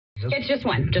It's just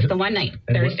the one night,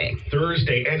 Thursday.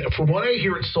 Thursday, and from what I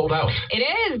hear, it's sold out. It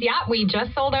is, yeah. We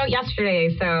just sold out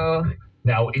yesterday, so...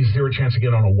 Now, is there a chance to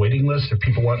get on a waiting list if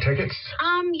people want tickets?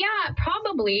 Yeah,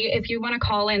 probably. If you want to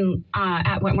call in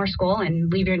at Whitmore School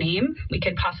and leave your name, we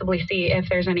could possibly see if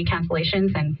there's any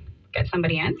cancellations and get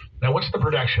somebody in. Now, what's the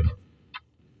production?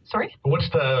 Sorry? What's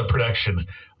the production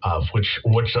of which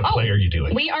play are you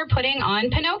doing? We are putting on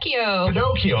Pinocchio.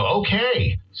 Pinocchio,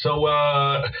 okay. So,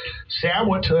 Sam,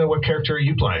 what character are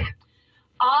you playing?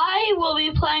 I will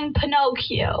be playing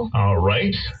Pinocchio. All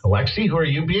right. Alexi, who are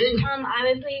you being?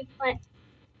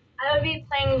 I would be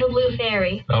playing the Blue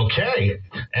Fairy. Okay.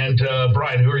 And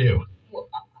Bryan, who are you?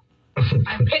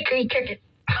 I'm Hickory Cricket.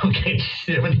 Okay,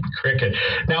 Jiminy Cricket.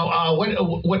 Now,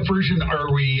 what version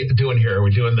are we doing here? Are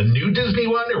we doing the new Disney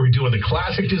one? Are we doing the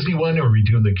classic Disney one? Or are we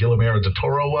doing the Guillermo del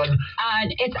Toro one?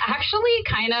 It's actually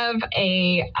kind of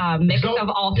a mix of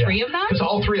all three of them. Because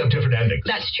all three have different endings.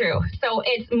 That's true. So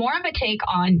it's more of a take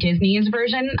on Disney's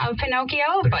version of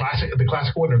Pinocchio. The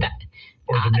classic one?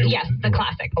 Or the new, yes, the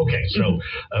classic. Okay, so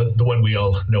the one we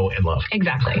all know and love.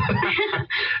 Exactly.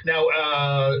 Now,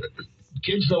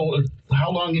 kids, though,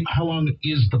 how long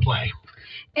is the play?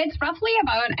 It's roughly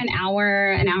about an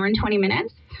hour and 20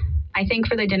 minutes. I think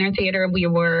for the dinner theater,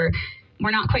 we're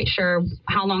not quite sure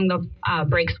how long the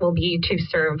breaks will be to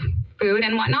serve food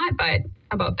and whatnot, but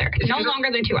about there. No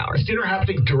longer than 2 hours. Is dinner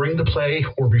happening during the play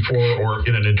or before or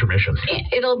in an intermission?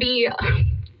 It'll be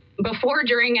before,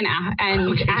 during, and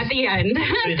at the end.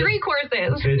 3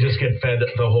 courses. They just get fed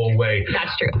the whole way.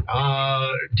 That's true.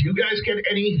 Do you guys get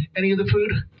any of the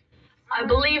food? I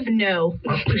believe no.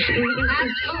 Absolutely not.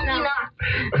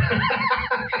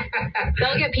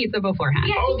 They'll get pizza beforehand.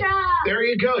 Oh, there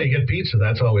you go. You get pizza.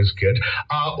 That's always good.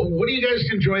 What do you guys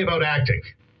enjoy about acting?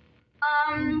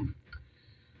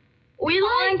 We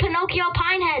like Pinocchio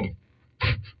Pinehead.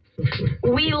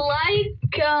 We like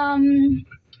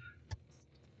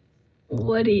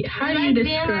how do you describe?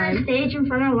 Being on stage in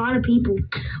front of a lot of people.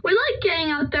 We like getting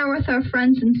out there with our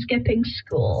friends and skipping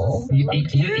school.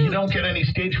 You don't get any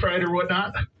stage fright or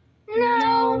whatnot?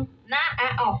 No, not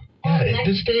at all. Yeah,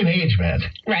 this day and age, man.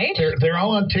 Right? They're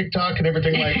all on TikTok and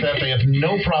everything like that. They have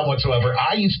no problem whatsoever.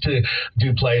 I used to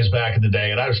do plays back in the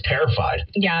day, and I was terrified.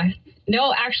 Yeah.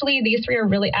 No, actually, these three are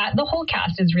really... the whole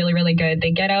cast is really, really good.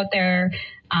 They get out there.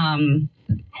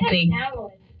 They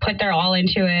put their all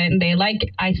into it. And they like,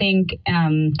 I think,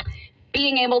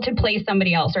 being able to play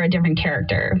somebody else or a different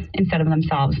character instead of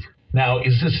themselves. Now,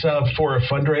 is this for a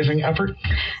fundraising effort?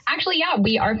 Actually, yeah,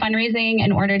 we are fundraising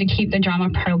in order to keep the drama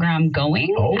program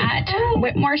going at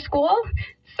Whitmore School.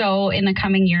 So in the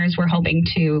coming years, we're hoping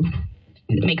to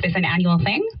make this an annual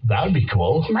thing. That would be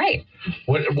cool. Right.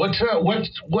 What's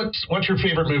your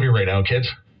favorite movie right now, kids?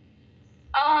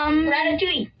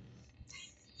 Ratatouille.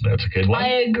 That's a good one.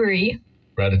 I agree.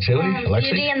 Ratatouille? Alexi?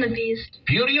 Beauty and the Beast.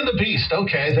 Beauty and the Beast.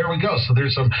 Okay, there we go. So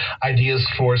there's some ideas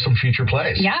for some future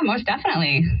plays. Yeah, most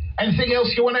definitely. Anything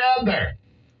else you want to add there?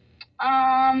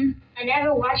 I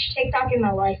never watched TikTok in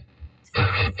my life.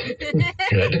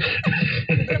 Good.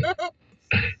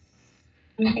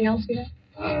 Anything else you got?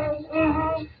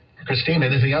 Christine,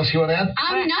 anything else you want to add?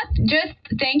 Not just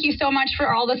thank you so much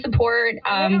for all the support.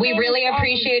 We really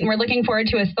appreciate, and we're looking forward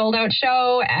to a sold out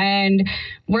show, and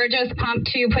we're just pumped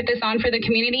to put this on for the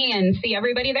community and see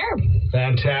everybody there.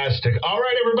 Fantastic. All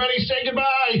right, everybody, say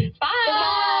goodbye.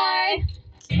 Bye.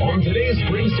 On today's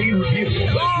Spring Scene Review,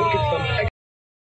 let's look at